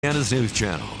Indiana's News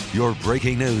Channel, your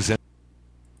breaking news. And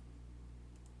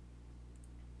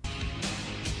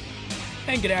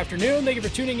good afternoon. Thank you for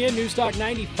tuning in. News Talk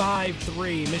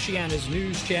 95.3, Michiana's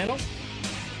News Channel.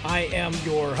 I am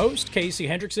your host, Casey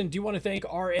Hendrickson. Do want to thank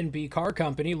R&B Car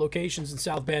Company, locations in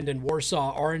South Bend and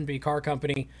Warsaw. R&B Car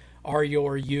Company are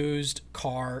your used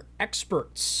car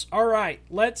experts. All right,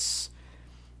 let's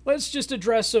just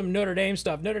address some Notre Dame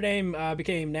stuff. Notre Dame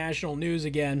became national news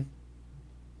again.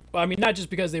 Well, I mean, not just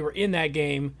because they were in that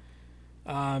game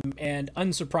and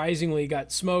unsurprisingly got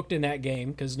smoked in that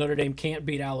game because Notre Dame can't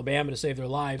beat Alabama to save their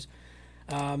lives.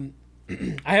 I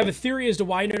have a theory as to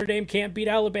why Notre Dame can't beat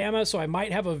Alabama, so I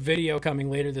might have a video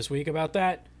coming later this week about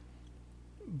that.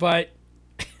 But,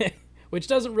 which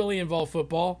doesn't really involve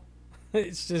football.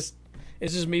 It's just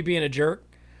me being a jerk.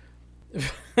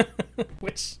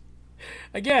 Which,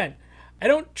 again, I'm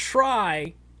not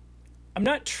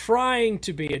trying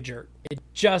to be a jerk. It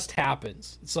just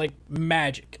happens. It's like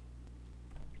magic.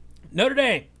 Notre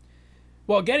Dame.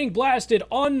 While getting blasted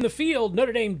on the field,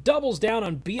 Notre Dame doubles down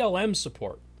on BLM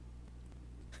support.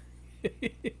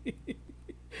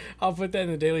 I'll put that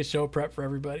in the Daily Show prep for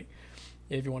everybody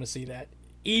if you want to see that.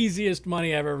 Easiest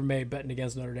money I've ever made betting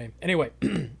against Notre Dame. Anyway,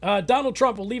 Donald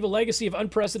Trump will leave a legacy of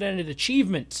unprecedented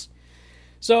achievements.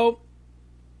 So,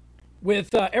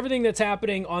 with everything that's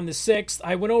happening on the 6th,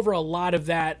 I went over a lot of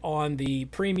that on the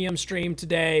premium stream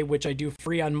today, which I do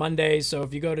free on Mondays. So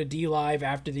if you go to DLive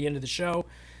after the end of the show,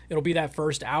 it'll be that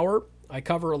first hour. I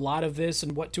cover a lot of this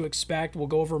and what to expect. We'll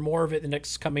go over more of it the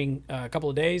next coming couple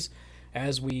of days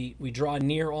as we draw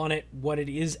near on it, what it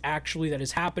is actually that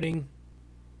is happening.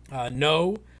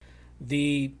 No,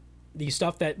 the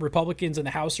stuff that Republicans in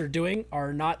the House are doing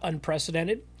are not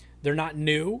unprecedented. They're not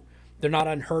new. They're not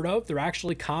unheard of. They're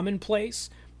actually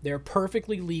commonplace. They're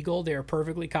perfectly legal. They're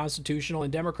perfectly constitutional.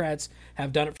 And Democrats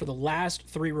have done it for the last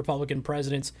 3 Republican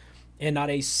presidents. And not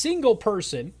a single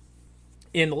person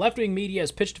in the left-wing media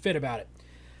has pitched a fit about it.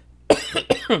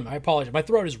 I apologize. My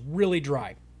throat is really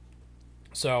dry.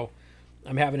 So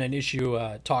I'm having an issue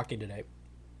talking today.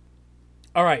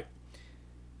 All right.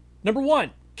 Number 1,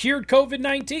 cured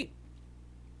COVID-19.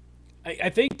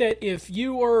 I think that if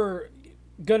you are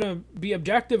going to be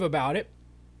objective about it,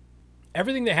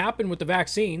 everything that happened with the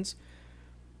vaccines,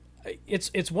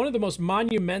 it's one of the most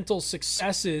monumental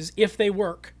successes if they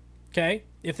work, okay?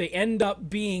 If they end up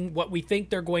being what we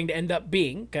think they're going to end up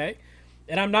being, okay?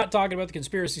 And I'm not talking about the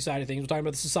conspiracy side of things. We're talking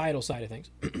about the societal side of things.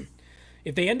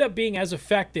 If they end up being as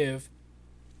effective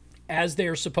as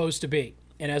they're supposed to be,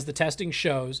 and as the testing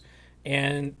shows,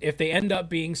 and if they end up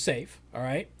being safe, all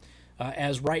right,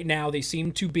 as right now they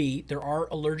seem to be, there are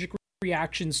allergic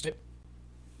reactions to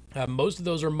most of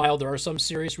those are mild. There are some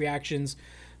serious reactions.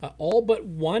 All but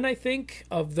one, I think,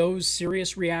 of those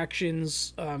serious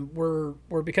reactions were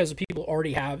because of people who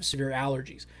already have severe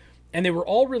allergies. And they were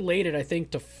all related, I think,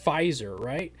 to Pfizer,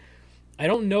 right? I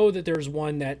don't know that there's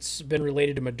one that's been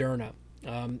related to Moderna.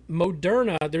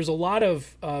 Moderna, there's a lot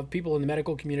of people in the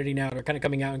medical community now that are kind of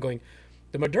coming out and going,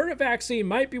 the Moderna vaccine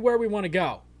might be where we want to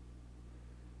go.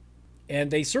 And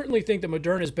they certainly think that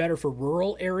Moderna is better for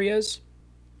rural areas.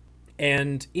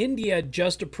 And India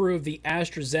just approved the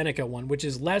AstraZeneca one, which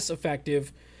is less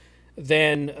effective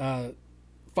than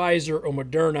Pfizer or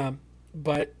Moderna.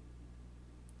 But,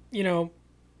 you know,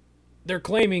 they're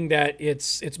claiming that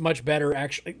it's much better.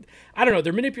 Actually, I don't know.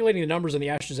 They're manipulating the numbers on the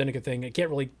AstraZeneca thing. I can't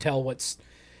really tell what's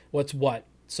what.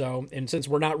 So, and since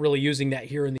we're not really using that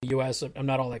here in the U.S., I'm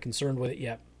not all that concerned with it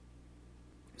yet.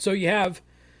 So you have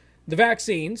the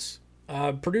vaccines.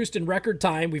 Produced in record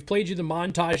time. We've played you the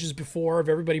montages before of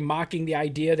everybody mocking the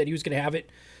idea that he was going to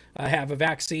have a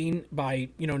vaccine by,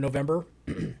 November.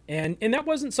 and that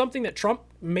wasn't something that Trump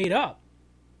made up.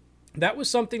 That was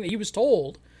something that he was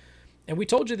told. And we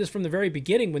told you this from the very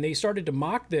beginning when they started to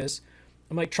mock this.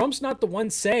 I'm like, Trump's not the one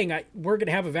saying we're going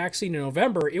to have a vaccine in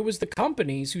November. It was the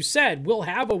companies who said we'll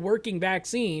have a working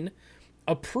vaccine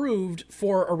approved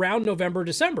for around November,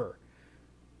 December.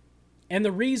 And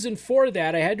the reason for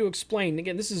that, I had to explain,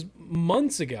 again, this is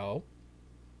months ago.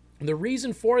 The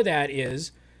reason for that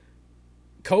is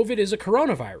COVID is a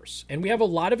coronavirus, and we have a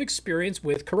lot of experience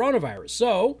with coronavirus.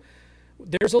 So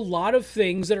there's a lot of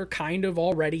things that are kind of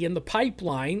already in the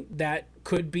pipeline that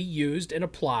could be used and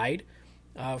applied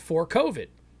for COVID.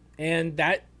 And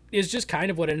that is just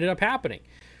kind of what ended up happening.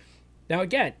 Now,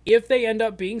 again, if they end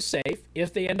up being safe,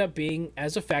 if they end up being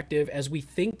as effective as we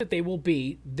think that they will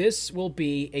be, this will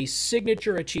be a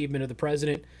signature achievement of the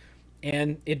president.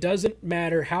 And it doesn't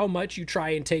matter how much you try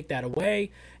and take that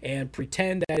away and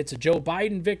pretend that it's a Joe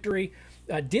Biden victory.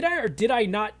 Did I or did I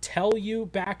not tell you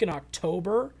back in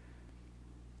October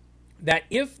that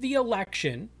if the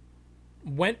election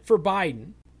went for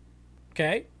Biden,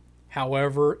 okay?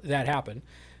 However that happened.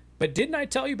 But didn't I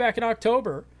tell you back in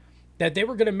October that they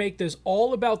were going to make this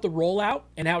all about the rollout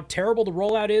and how terrible the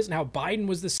rollout is and how Biden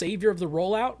was the savior of the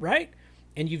rollout, right?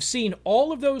 And you've seen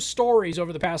all of those stories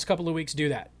over the past couple of weeks do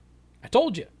that. I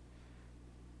told you.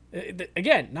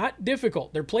 Again, not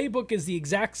difficult. Their playbook is the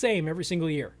exact same every single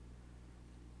year.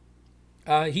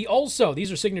 He also,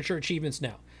 these are signature achievements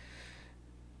now.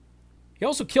 He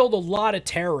also killed a lot of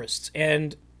terrorists.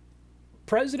 And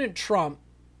President Trump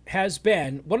has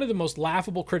been, one of the most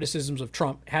laughable criticisms of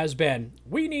Trump has been,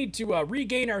 we need to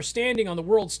regain our standing on the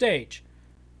world stage.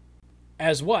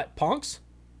 As what, punks?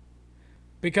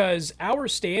 Because our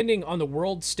standing on the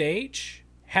world stage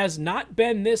has not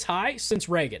been this high since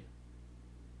Reagan.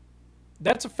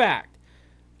 That's a fact.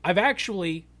 I've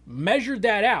actually measured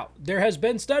that out. There has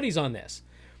been studies on this.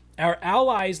 Our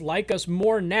allies like us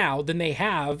more now than they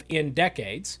have in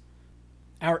decades.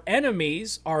 Our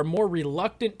enemies are more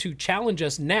reluctant to challenge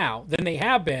us now than they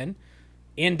have been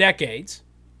in decades.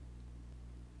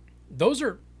 Those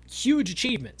are huge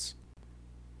achievements.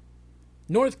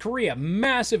 North Korea,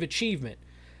 massive achievement.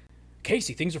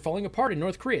 Casey, things are falling apart in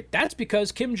North Korea. That's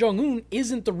because Kim Jong-un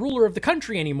isn't the ruler of the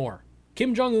country anymore.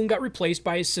 Kim Jong-un got replaced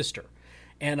by his sister.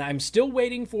 And I'm still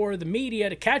waiting for the media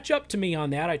to catch up to me on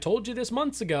that. I told you this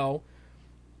months ago.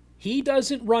 He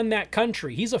doesn't run that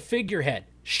country. He's a figurehead.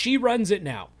 She runs it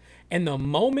now. And the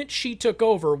moment she took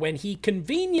over, when he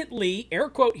conveniently, air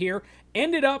quote here,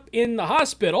 ended up in the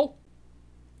hospital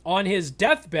on his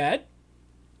deathbed,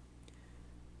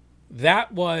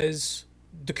 that was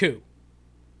the coup.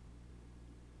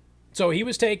 So he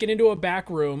was taken into a back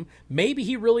room. Maybe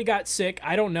he really got sick.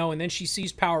 I don't know. And then she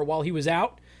seized power while he was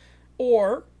out.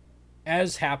 Or,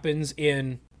 as happens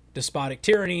in despotic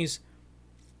tyrannies,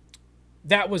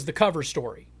 that was the cover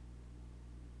story.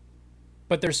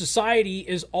 But their society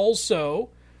is also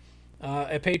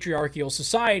a patriarchal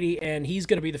society, and he's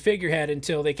going to be the figurehead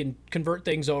until they can convert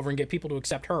things over and get people to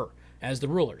accept her as the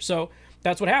ruler. So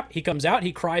that's what happened. He comes out,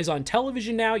 he cries on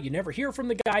television now. You never hear from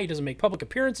the guy. He doesn't make public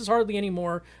appearances hardly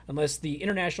anymore unless the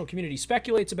international community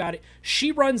speculates about it.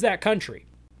 She runs that country.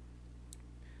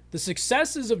 The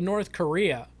successes of North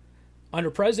Korea under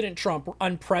President Trump were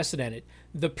unprecedented.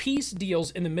 The peace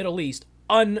deals in the Middle East,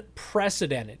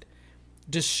 unprecedented.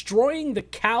 Destroying the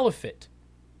caliphate,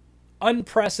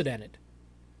 unprecedented.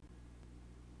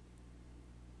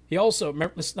 He also,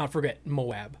 let's not forget,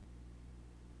 Moab.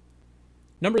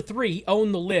 Number 3, he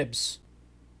owned the libs.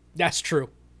 That's true.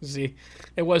 See,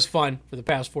 it was fun for the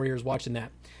past 4 years watching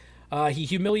that. He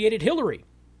humiliated Hillary.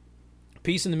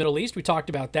 Peace in the Middle East, we talked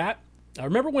about that.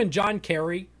 Remember when John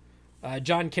Kerry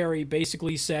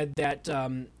basically said that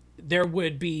there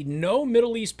would be no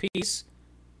Middle East peace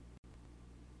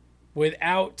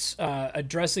without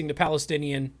addressing the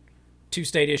Palestinian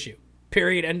two-state issue.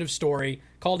 Period. End of story.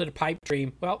 Called it a pipe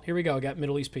dream. Well, here we go. Got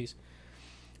Middle East peace.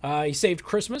 He saved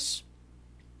Christmas.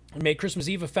 He made Christmas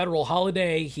Eve a federal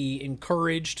holiday. He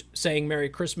encouraged saying Merry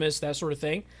Christmas, that sort of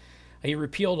thing. He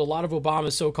repealed a lot of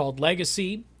Obama's so-called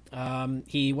legacy.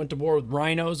 He went to war with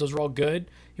rhinos. Those were all good.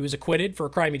 He was acquitted for a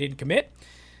crime he didn't commit.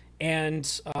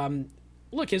 And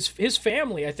look, his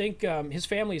family, I think his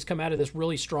family has come out of this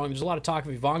really strong. There's a lot of talk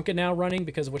of Ivanka now running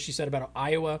because of what she said about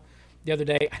Iowa the other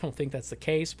day. I don't think that's the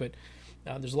case, but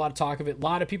there's a lot of talk of it. A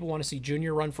lot of people want to see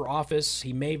Junior run for office.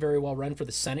 He may very well run for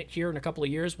the Senate here in a couple of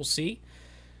years. We'll see.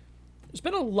 There's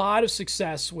been a lot of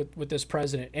success with this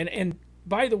president. And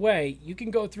by the way, you can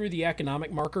go through the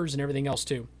economic markers and everything else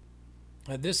too.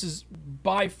 This is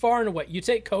by far and away, you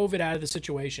take COVID out of the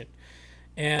situation.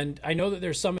 And I know that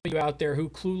there's some of you out there who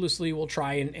cluelessly will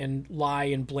try and lie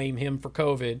and blame him for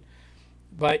COVID.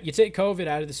 But you take COVID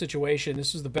out of the situation,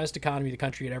 this is the best economy the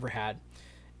country had ever had.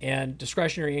 And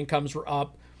discretionary incomes were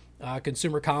up.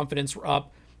 Consumer confidence were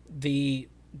up.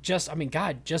 Just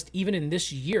even in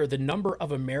this year, the number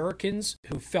of Americans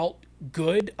who felt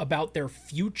good about their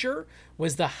future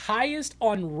was the highest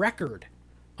on record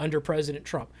under President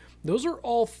Trump. Those are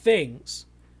all things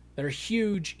that are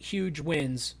huge, huge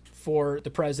wins for the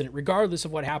president, regardless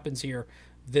of what happens here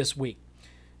this week.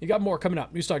 You got more coming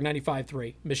up. Newstalk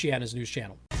 95.3, Michiana's news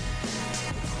channel.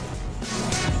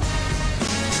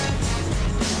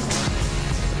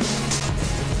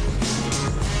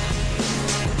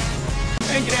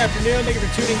 And good afternoon. Thank you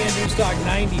for tuning in. Newstalk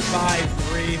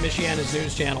 95.3, Michiana's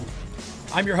news channel.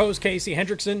 I'm your host, Casey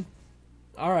Hendrickson.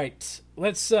 All right,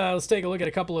 let's take a look at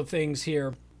a couple of things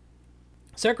here.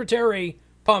 Secretary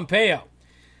Pompeo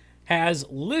has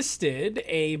listed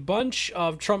a bunch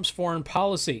of Trump's foreign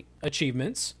policy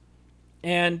achievements.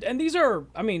 And these are,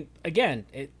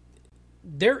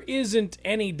 there isn't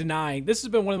any denying. This has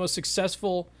been one of the most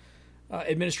successful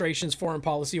administrations foreign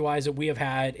policy wise that we have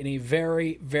had in a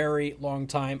very, very long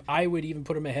time. I would even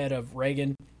put him ahead of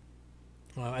Reagan.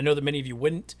 I know that many of you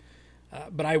wouldn't,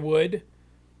 but I would.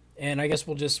 And I guess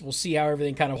we'll see how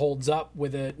everything kind of holds up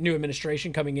with a new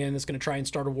administration coming in that's going to try and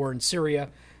start a war in Syria.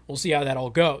 We'll see how that all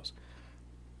goes.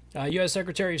 U.S.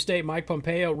 Secretary of State Mike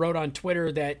Pompeo wrote on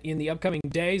Twitter that in the upcoming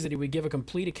days that he would give a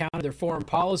complete account of their foreign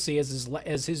policy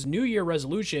as his New Year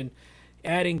resolution,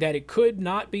 adding that it could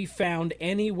not be found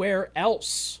anywhere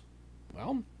else.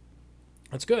 Well,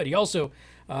 that's good. He also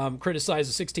criticized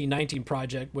the 1619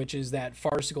 Project, which is that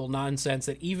farcical nonsense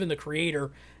that even the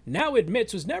creator now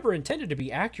admits was never intended to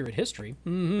be accurate history.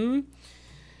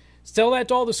 Tell that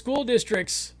to all the school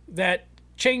districts that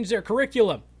changed their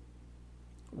curriculum.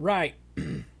 Right.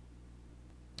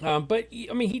 But,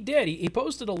 I mean, he did. He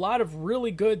posted a lot of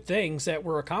really good things that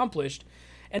were accomplished.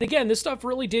 And again, this stuff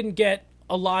really didn't get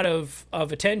a lot of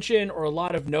attention or a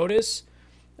lot of notice.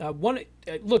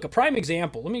 Look, a prime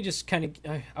example. Let me just kind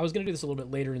of, I was going to do this a little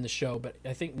bit later in the show, but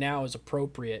I think now is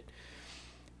appropriate.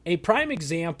 A prime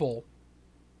example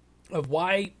of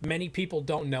why many people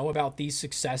don't know about these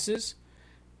successes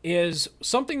is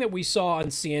something that we saw on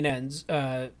CNN's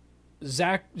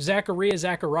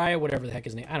Zachariah, whatever the heck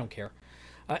his name, I don't care.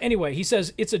 Anyway, he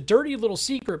says, it's a dirty little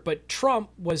secret, but Trump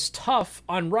was tough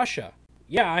on Russia.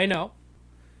 Yeah, I know.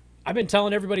 I've been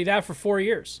telling everybody that for 4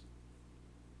 years.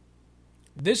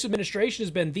 This administration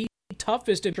has been the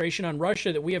toughest administration on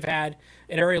Russia that we have had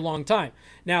in a very long time.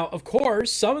 Now, of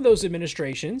course, some of those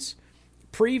administrations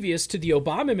previous to the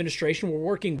Obama administration were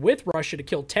working with Russia to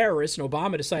kill terrorists, and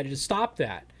Obama decided to stop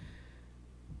that.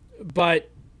 But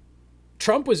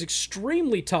Trump was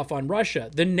extremely tough on Russia.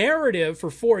 The narrative for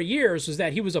 4 years was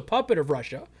that he was a puppet of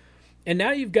Russia. And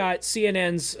now you've got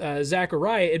CNN's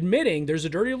Zachariah admitting there's a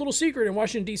dirty little secret in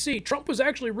Washington, D.C. Trump was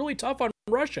actually really tough on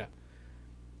Russia.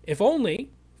 If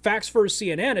only Facts First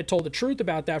CNN had told the truth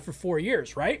about that for 4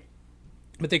 years, right?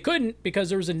 But they couldn't because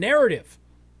there was a narrative.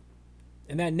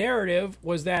 And that narrative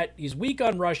was that he's weak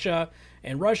on Russia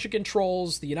and Russia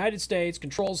controls the United States,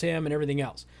 controls him and everything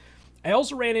else. I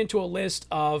also ran into a list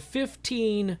of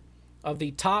 15 of the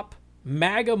top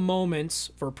MAGA moments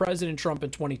for President Trump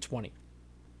in 2020.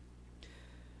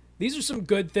 These are some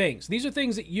good things. These are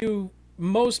things that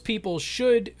most people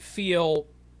should feel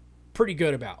pretty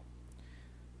good about.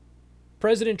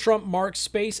 President Trump marks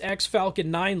SpaceX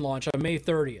Falcon 9 launch on May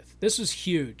 30th. This is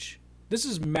huge. This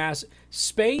is massive.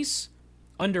 Space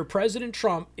under President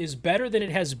Trump is better than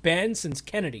it has been since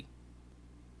Kennedy.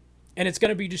 And it's going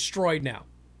to be destroyed now.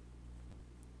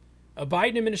 A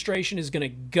Biden administration is going to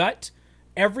gut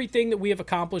everything that we have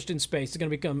accomplished in space. It's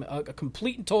going to become a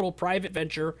complete and total private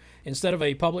venture instead of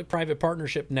a public-private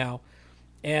partnership now.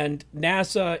 And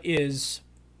NASA is,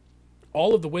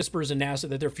 all of the whispers in NASA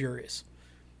that they're furious.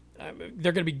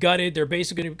 They're going to be gutted. They're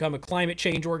basically going to become a climate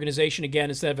change organization again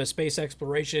instead of a space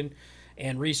exploration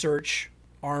and research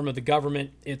arm of the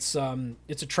government. It's a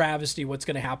travesty what's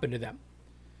going to happen to them.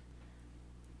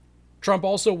 Trump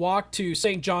also walked to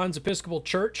St. John's Episcopal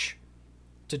Church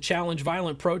to challenge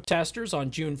violent protesters on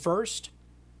June 1st.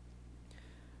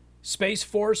 Space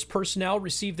Force personnel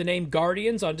received the name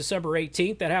Guardians on December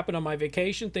 18th. That happened on my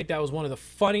vacation. I think that was one of the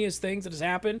funniest things that has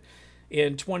happened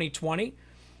in 2020.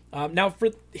 Now,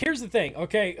 here's the thing,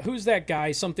 okay? Who's that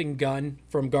guy, something Gunn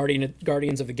from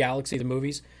Guardians of the Galaxy, the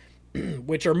movies,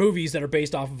 which are movies that are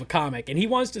based off of a comic, and he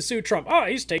wants to sue Trump. Oh,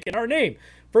 he's taking our name.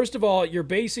 First of all, you're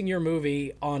basing your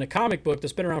movie on a comic book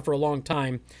that's been around for a long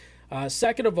time.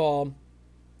 Second of all,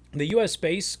 the U.S.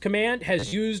 Space Command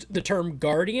has used the term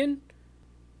Guardian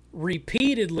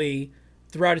repeatedly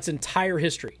throughout its entire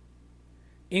history,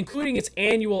 including its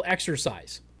annual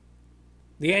exercise.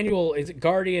 The annual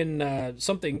Guardian,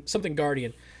 something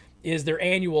Guardian, is their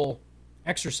annual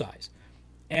exercise.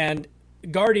 And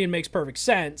Guardian makes perfect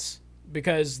sense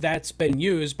because that's been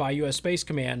used by U.S. Space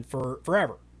Command for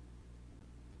forever.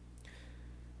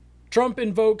 Trump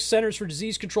invokes Centers for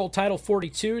Disease Control Title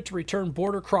 42 to return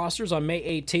border crossers on May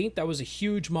 18th. That was a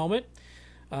huge moment.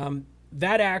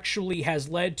 That actually has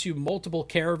led to multiple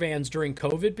caravans during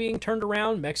COVID being turned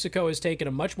around. Mexico has taken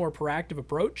a much more proactive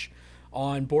approach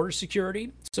on border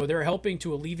security. So they're helping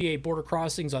to alleviate border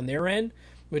crossings on their end,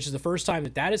 which is the first time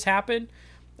that has happened.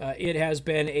 It has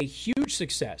been a huge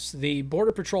success. The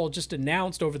Border Patrol just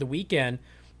announced over the weekend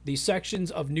the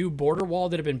sections of new border wall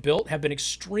that have been built have been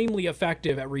extremely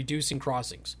effective at reducing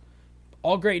crossings.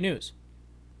 All great news.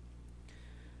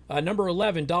 Number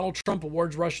 11, Donald Trump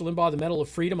awards Rush Limbaugh the Medal of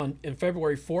Freedom on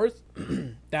February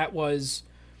 4th. That was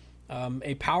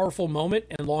a powerful moment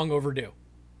and long overdue.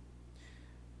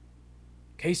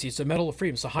 Casey, it's the Medal of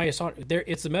Freedom. It's the highest honor.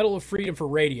 It's the Medal of Freedom for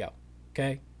radio.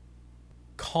 Okay?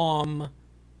 calm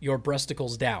your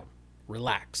breasticles down.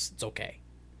 Relax. It's okay.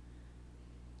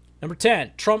 Number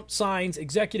 10, Trump signs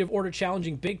executive order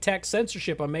challenging big tech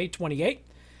censorship on May 28th.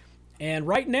 And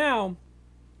right now,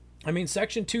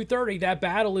 Section 230, that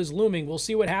battle is looming. We'll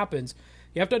see what happens.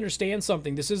 You have to understand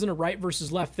something. This isn't a right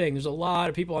versus left thing. There's a lot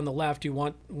of people on the left who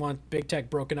want big tech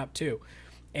broken up too.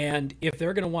 And if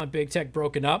they're going to want big tech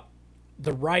broken up,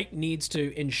 the right needs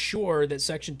to ensure that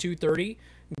Section 230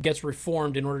 gets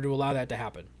reformed in order to allow that to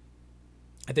happen.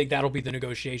 I think that'll be the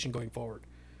negotiation going forward.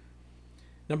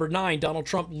 Number 9, Donald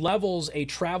Trump levels a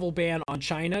travel ban on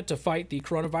China to fight the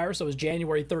coronavirus. That was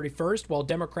January 31st, while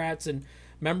Democrats and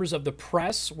members of the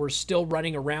press were still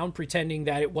running around pretending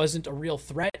that it wasn't a real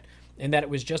threat and that it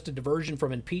was just a diversion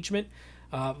from impeachment.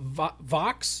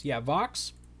 Vox.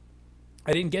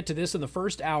 I didn't get to this in the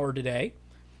first hour today.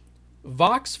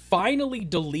 Vox finally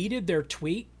deleted their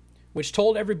tweet, which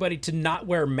told everybody to not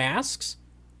wear masks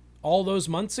all those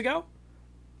months ago.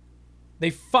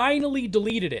 They finally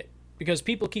deleted it because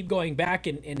people keep going back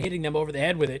and hitting them over the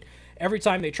head with it every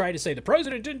time they try to say the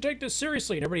president didn't take this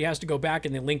seriously, and everybody has to go back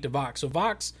and then link to Vox. So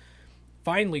Vox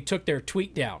finally took their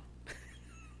tweet down.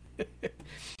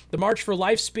 The March for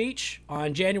Life speech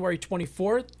on January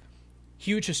 24th,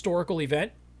 huge historical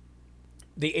event.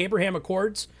 The Abraham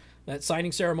Accords, that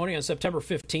signing ceremony on September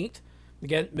 15th.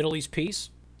 Again, Middle East peace,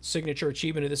 signature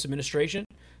achievement of this administration,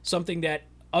 something that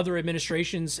other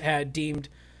administrations had deemed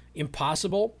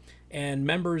impossible, and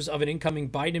members of an incoming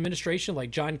Biden administration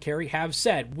like John Kerry have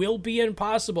said will be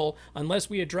impossible unless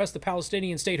we address the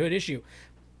Palestinian statehood issue.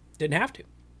 Didn't have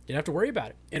to worry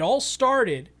about it. It all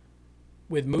started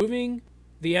with moving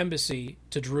the embassy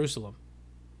to Jerusalem,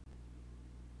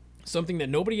 something that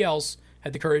nobody else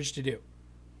had the courage to do.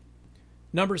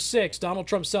 Number 6, Donald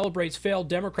Trump celebrates failed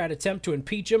Democrat attempt to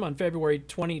impeach him on February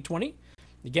 2020.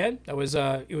 Again, it was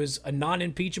a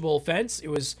non-impeachable offense. He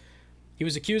was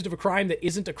accused of a crime that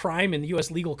isn't a crime in the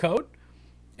U.S. legal code,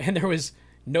 and there was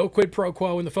no quid pro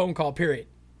quo in the phone call, period.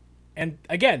 And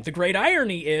again, the great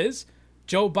irony is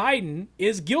Joe Biden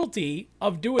is guilty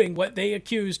of doing what they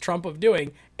accused Trump of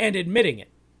doing and admitting it.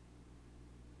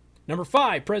 Number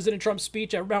 5, President Trump's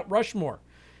speech at Mount Rushmore.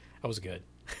 That was good.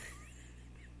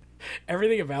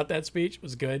 Everything about that speech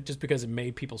was good just because it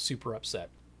made people super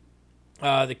upset.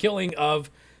 The killing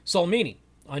of Soleimani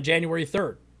on January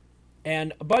 3rd.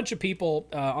 And a bunch of people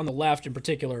on the left in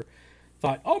particular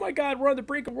thought, oh my God, we're on the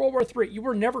brink of World War III. You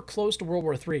were never close to World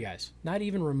War III, guys. Not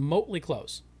even remotely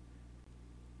close.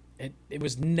 It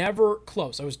was never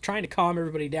close. I was trying to calm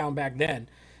everybody down back then.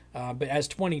 But as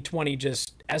 2020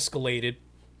 just escalated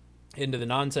into the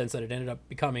nonsense that it ended up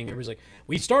becoming, it was like,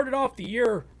 we started off the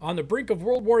year on the brink of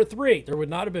World War III. There would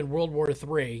not have been World War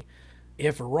III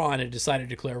if Iran had decided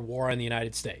to declare war on the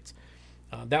United States.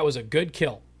 That was a good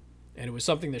kill. And it was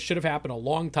something that should have happened a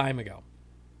long time ago.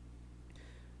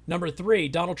 Number 3,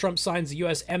 Donald Trump signs the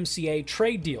USMCA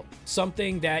trade deal,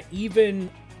 something that even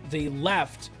the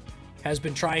left has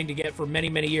been trying to get for many,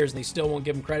 many years, and they still won't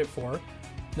give him credit for.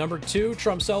 Number 2,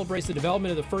 Trump celebrates the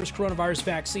development of the first coronavirus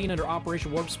vaccine under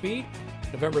Operation Warp Speed,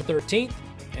 November 13th.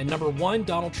 And number 1,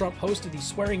 Donald Trump hosted the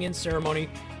swearing-in ceremony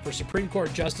for Supreme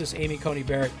Court Justice Amy Coney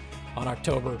Barrett on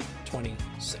October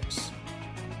 26th.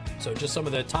 So just some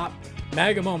of the top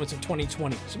MAGA moments of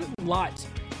 2020. There's a lot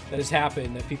that has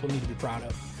happened that people need to be proud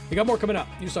of. We got more coming up.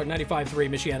 News Talk 95.3,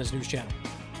 Michiana's news channel.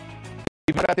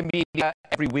 We've got the media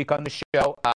every week on the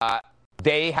show.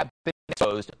 They have been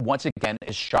exposed once again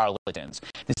as charlatans.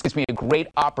 This gives me a great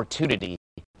opportunity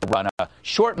to run a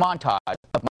short montage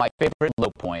of my favorite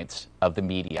low points of the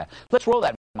media. Let's roll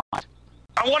that montage.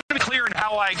 I want to be clear in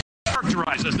how I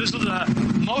characterize this. This is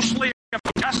mostly a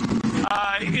protest.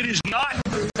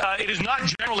 It is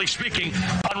not generally speaking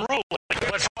unruly,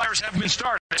 but fires have been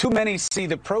started. Too many see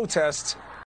the protests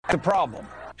as the problem.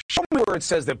 Show me where it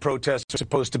says that protests are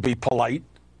supposed to be polite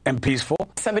and peaceful.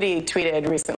 Somebody tweeted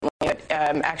recently that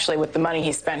actually with the money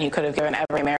he spent, he could have given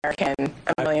every American $1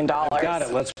 million. I've got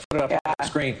it. Let's put it up on the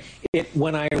screen.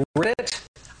 When I read it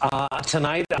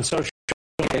tonight on social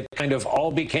media, it kind of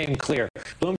all became clear.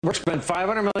 Bloomberg spent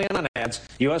 $500 million on ads.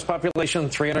 U.S. population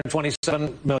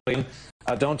 327 million.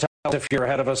 Don't tell us if you're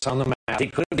ahead of us on the math. He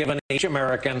could have given each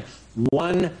American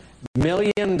 $1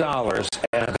 million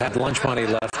and had lunch money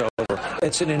left over.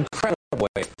 It's an incredible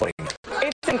way of putting it.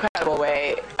 It's an incredible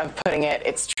way of putting it.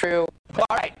 It's true. All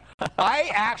right. I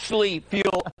actually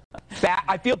feel bad.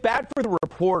 I feel bad for the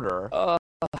reporter.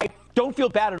 I don't feel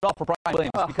bad at all for Brian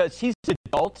Williams because he's an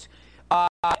adult. I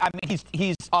mean,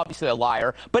 he's obviously a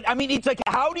liar. But, I mean, it's like,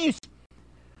 how do you...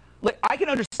 Like, I can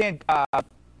understand... what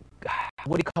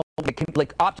do you call it?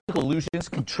 Like optical illusions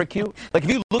can trick you. Like, if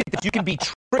you look at this, you can be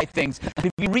things.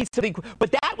 If you read something,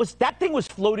 but that thing was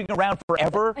floating around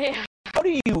forever. Yeah. How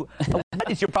do you? What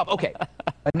is your problem? Okay,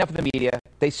 enough of the media.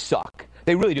 They suck.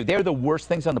 They really do. They're the worst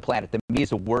things on the planet. The media is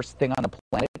the worst thing on the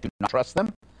planet. Do not trust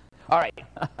them. All right,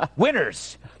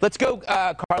 winners. Let's go,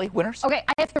 Carly. Winners. Okay,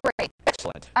 I have 3.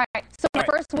 Excellent. All right. So the All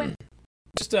right. first win.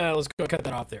 Just let's go cut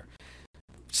that off there.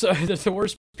 So the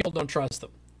worst people don't trust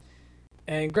them.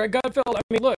 And Greg Gutfeld, I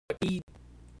mean, look,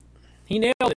 he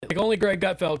nailed it like only Greg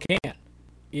Gutfeld can.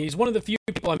 He's one of the few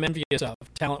people I'm envious of,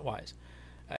 talent-wise.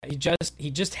 He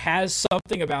just has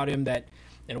something about him that,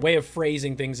 in a way of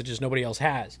phrasing things that just nobody else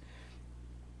has.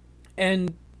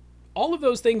 And all of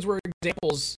those things were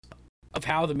examples of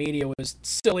how the media was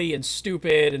silly and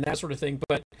stupid and that sort of thing.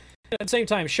 But at the same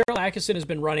time, Cheryl Atkinson has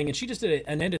been running, and she just did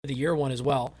an end of the year one as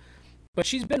well. But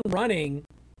she's been running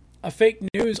a fake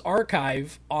news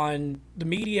archive on the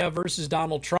media versus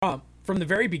Donald Trump from the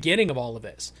very beginning of all of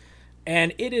this.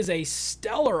 And it is a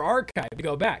stellar archive to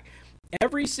go back.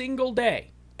 Every single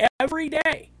day, every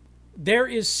day, there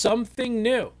is something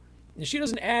new. And she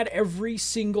doesn't add every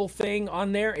single thing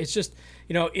on there. It's just,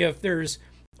 if there's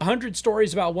 100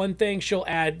 stories about one thing, she'll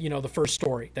add, the first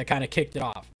story that kind of kicked it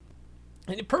off.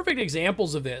 And perfect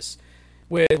examples of this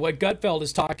with what Gutfeld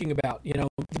is talking about,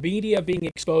 the media being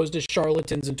exposed as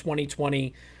charlatans in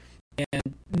 2020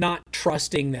 and not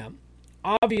trusting them.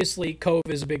 Obviously, Cove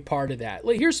is a big part of that.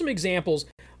 Here's some examples,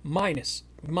 minus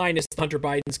the Hunter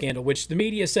Biden scandal, which the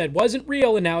media said wasn't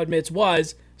real and now admits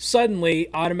was suddenly,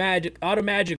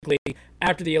 automatically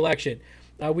after the election.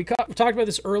 We talked about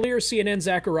this earlier. CNN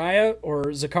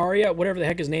Zakaria, whatever the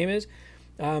heck his name is.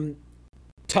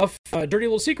 Tough, dirty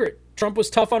little secret. Trump was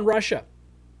tough on Russia.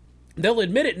 They'll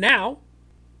admit it now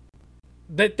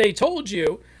that they told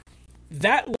you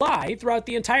that lie throughout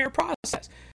the entire process.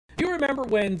 Do you remember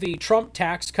when the Trump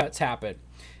tax cuts happened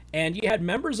and you had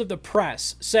members of the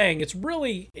press saying it's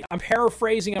really, I'm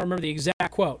paraphrasing, I don't remember the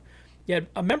exact quote. You had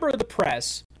a member of the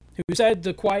press who said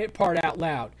the quiet part out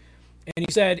loud. And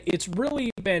he said, it's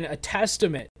really been a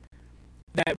testament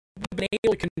that we've been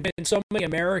able to convince so many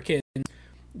Americans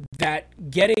that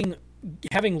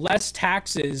having less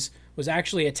taxes was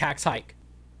actually a tax hike.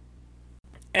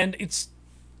 And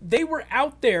they were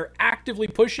out there actively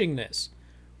pushing this.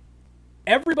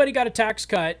 Everybody got a tax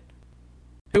cut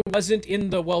who wasn't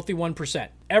in the wealthy 1%.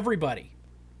 Everybody.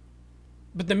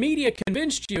 But the media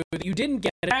convinced you that you didn't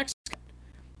get a tax cut.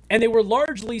 And they were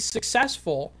largely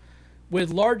successful with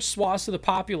large swaths of the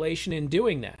population in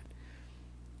doing that.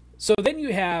 So then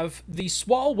you have the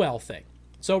Swalwell thing.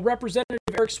 So Representative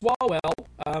Eric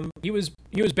Swalwell, he was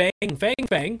banging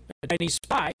Fang, a Chinese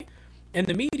spy, and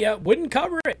the media wouldn't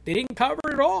cover it. They didn't cover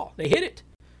it at all. They hid it.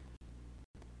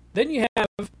 Then you have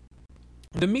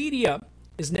the media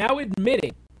is now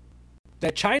admitting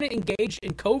that China engaged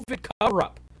in COVID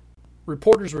cover-up.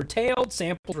 Reporters were tailed,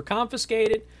 samples were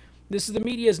confiscated. This is the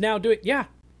media is now doing. Yeah,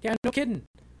 no kidding.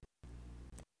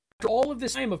 After all of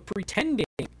this time of pretending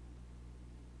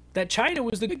that China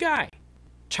was the good guy,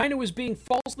 China was being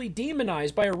falsely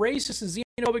demonized by a racist and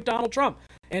xenophobic Donald Trump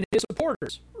and his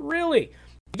supporters. Really?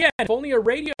 Again, if only a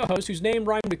radio host whose name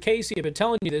rhymed with Casey had been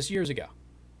telling you this years ago.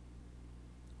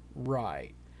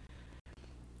 Right.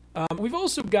 We've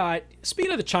also got,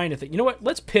 speaking of the China thing, you know what?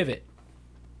 Let's pivot.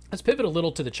 Let's pivot a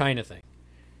little to the China thing.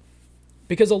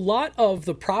 Because a lot of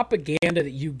the propaganda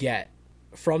that you get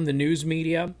from the news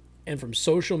media and from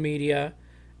social media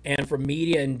and from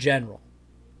media in general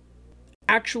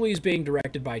actually is being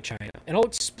directed by China. And I'll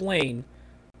explain.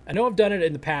 I know I've done it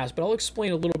in the past, but I'll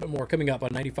explain a little bit more coming up on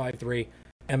 95.3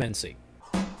 MNC.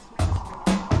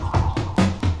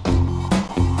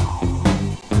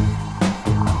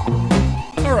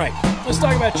 All right, let's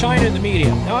talk about China and the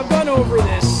media. Now, I've gone over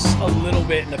this a little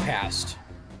bit in the past,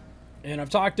 and I've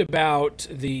talked about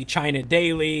the China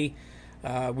Daily.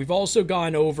 We've also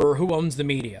gone over who owns the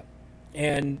media.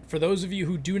 And for those of you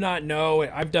who do not know,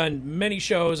 I've done many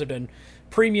shows, I've done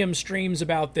premium streams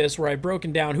about this where I've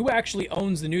broken down who actually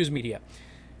owns the news media.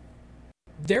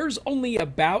 There's only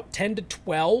about 10 to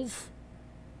 12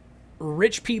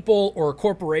 rich people or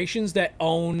corporations that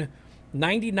own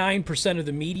 99% of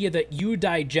the media that you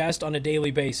digest on a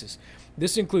daily basis.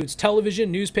 This includes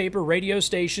television, newspaper, radio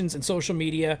stations, and social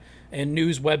media and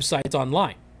news websites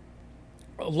online.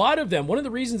 A lot of them, one of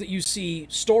the reasons that you see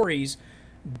stories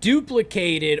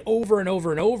duplicated over and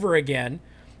over and over again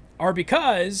are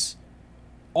because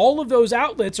all of those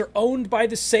outlets are owned by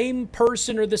the same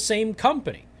person or the same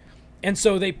company. And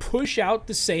so they push out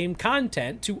the same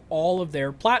content to all of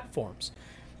their platforms.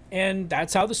 And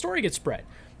that's how the story gets spread.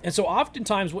 And so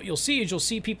oftentimes what you'll see is you'll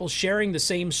see people sharing the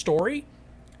same story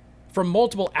from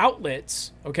multiple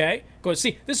outlets, okay, go,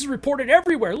 see, this is reported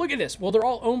everywhere. Look at this. Well, they're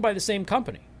all owned by the same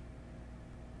company.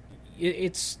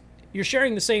 You're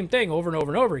sharing the same thing over and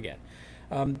over and over again.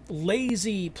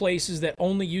 Lazy places that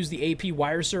only use the AP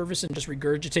wire service and just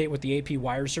regurgitate what the AP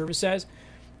wire service says,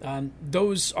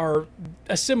 those are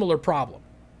a similar problem.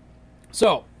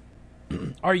 So,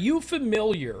 are you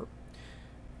familiar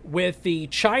with the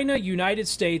China-United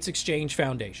States Exchange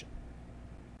Foundation?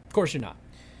 Of course you're not.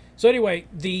 So anyway,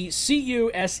 the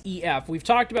CUSEF, we've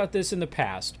talked about this in the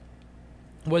past,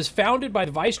 was founded by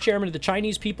the vice chairman of the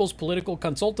Chinese People's Political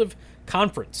Consultative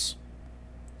Conference,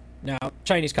 now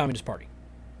Chinese Communist Party.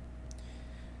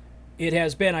 It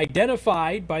has been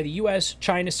identified by the U.S.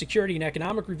 China Security and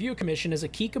Economic Review Commission as a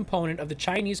key component of the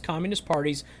Chinese Communist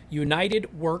Party's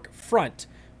United Work Front.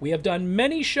 We have done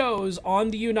many shows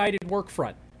on the United Work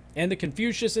Front and the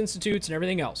Confucius Institutes and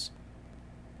everything else.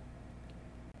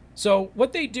 So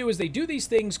what they do is they do these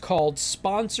things called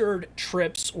sponsored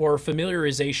trips or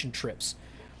familiarization trips.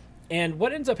 And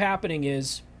what ends up happening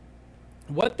is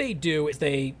what they do is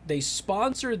they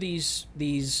sponsor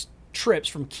these trips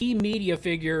from key media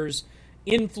figures,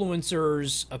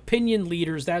 influencers, opinion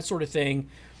leaders, that sort of thing.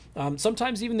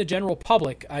 Sometimes even the general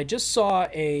public. I just saw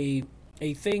a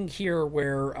thing here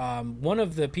where one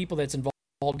of the people that's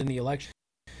involved in the election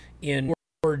in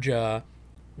Georgia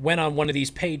went on one of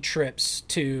these paid trips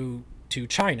to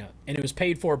China, and it was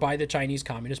paid for by the Chinese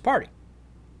Communist Party.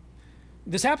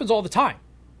 This happens all the time.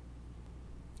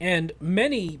 And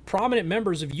many prominent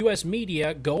members of U.S.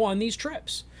 media go on these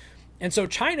trips. And so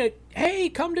China, hey,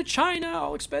 come to China,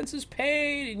 all expenses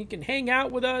paid, and you can hang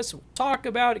out with us, we'll talk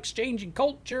about exchanging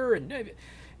culture,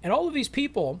 and all of these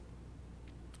people,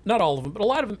 not all of them, but a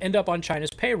lot of them end up on China's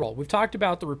payroll. We've talked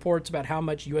about the reports about how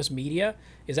much U.S. media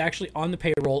is actually on the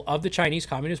payroll of the Chinese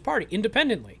Communist Party,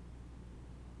 independently.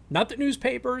 Not the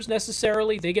newspapers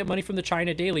necessarily, they get money from the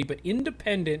China Daily, but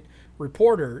independent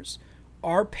reporters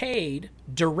are paid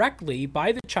directly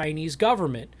by the Chinese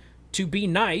government to be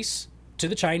nice to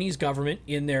the Chinese government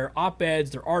in their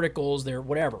op-eds, their articles, their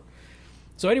whatever.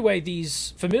 So anyway,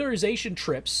 these familiarization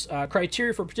trips,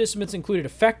 criteria for participants included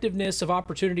effectiveness of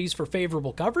opportunities for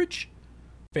favorable coverage.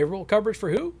 Favorable coverage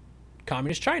for who?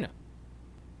 Communist China.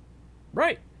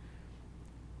 Right.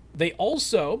 They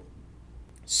also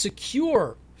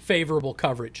secure favorable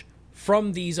coverage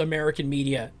from these American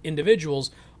media individuals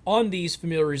on these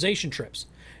familiarization trips.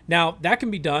 Now, that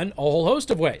can be done a whole host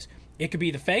of ways. It could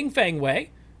be the Fang Fang way,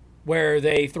 where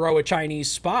they throw a Chinese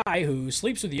spy who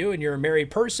sleeps with you and you're a married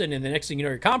person and the next thing you know,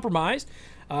 you're compromised.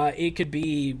 It could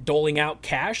be doling out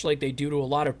cash like they do to a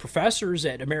lot of professors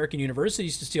at American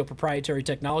universities to steal proprietary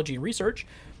technology and research.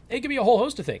 It could be a whole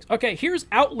host of things. Okay, here's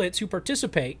outlets who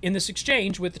participate in this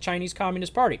exchange with the Chinese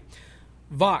Communist Party.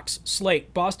 Vox,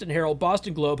 Slate, Boston Herald,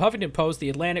 Boston Globe, Huffington Post, The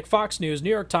Atlantic, Fox News, New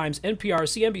York Times, NPR,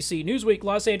 CNBC, Newsweek,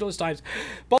 Los Angeles Times,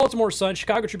 Baltimore Sun,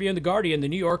 Chicago Tribune, The Guardian, The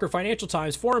New Yorker, Financial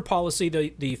Times, Foreign Policy,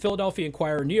 the Philadelphia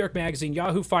Inquirer, New York Magazine,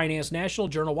 Yahoo Finance, National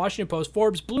Journal, Washington Post,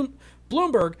 Forbes,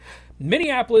 Bloomberg,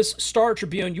 Minneapolis Star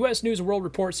Tribune, U.S. News and World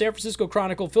Report, San Francisco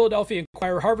Chronicle, Philadelphia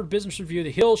Inquirer, Harvard Business Review,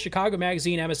 The Hill, Chicago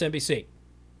Magazine, MSNBC.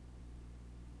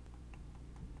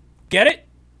 Get it?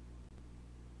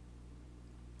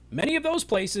 Many of those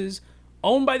places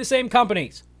owned by the same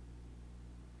companies.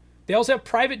 They also have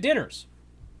private dinners.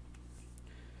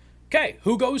 Okay,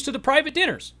 who goes to the private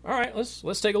dinners? All right,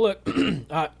 let's take a look.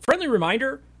 Friendly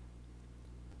reminder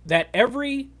that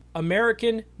every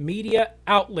American media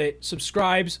outlet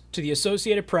subscribes to the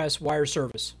Associated Press wire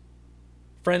service.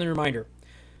 Friendly reminder.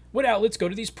 What outlets go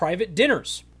to these private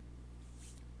dinners?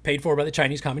 Paid for by the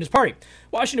Chinese Communist Party.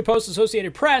 Washington Post,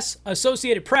 Associated Press,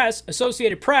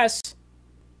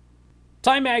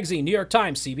 Time Magazine, New York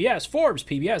Times, CBS, Forbes,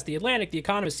 PBS, The Atlantic, The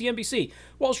Economist, The NBC,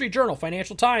 Wall Street Journal,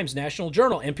 Financial Times, National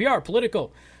Journal, NPR,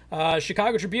 Politico,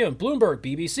 Chicago Tribune, Bloomberg,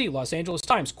 BBC, Los Angeles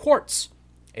Times, Quartz,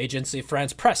 Agence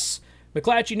France Presse,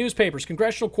 McClatchy Newspapers,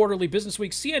 Congressional Quarterly, Business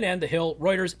Week, CNN, The Hill,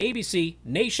 Reuters, ABC,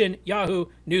 Nation, Yahoo,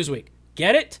 Newsweek.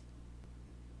 Get it?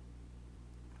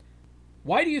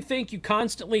 Why do you think you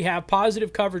constantly have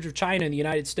positive coverage of China in the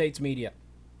United States media?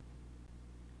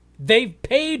 They've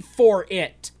paid for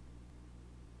it.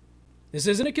 This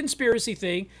isn't a conspiracy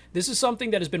thing. This is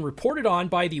something that has been reported on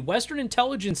by the Western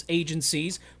intelligence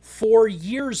agencies for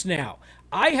years now.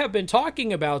 I have been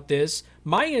talking about this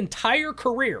my entire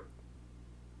career.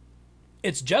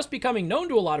 It's just becoming known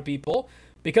to a lot of people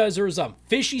because there's some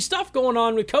fishy stuff going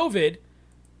on with COVID.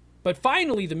 But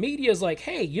finally, the media is like,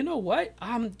 hey, you know what?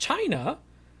 China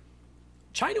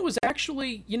was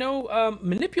actually,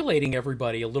 manipulating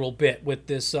everybody a little bit with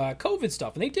this COVID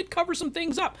stuff. And they did cover some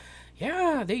things up.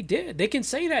 Yeah, they did. They can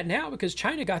say that now because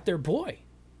China got their boy.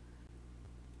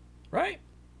 right?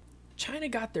 China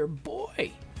got their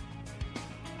boy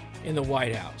in the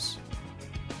White House.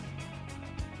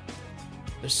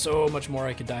 There's so much more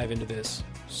I could dive into this.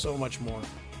 So much more.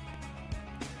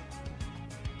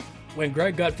 When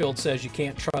Greg Gutfeld says you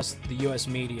can't trust the U.S.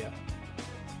 media,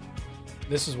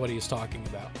 this is what he is talking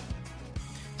about.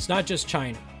 It's not just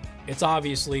China. It's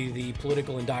obviously the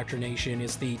political indoctrination.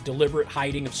 It's the deliberate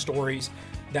hiding of stories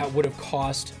that would have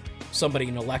cost somebody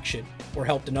an election or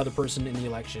helped another person in the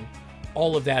election.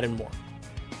 All of that and more.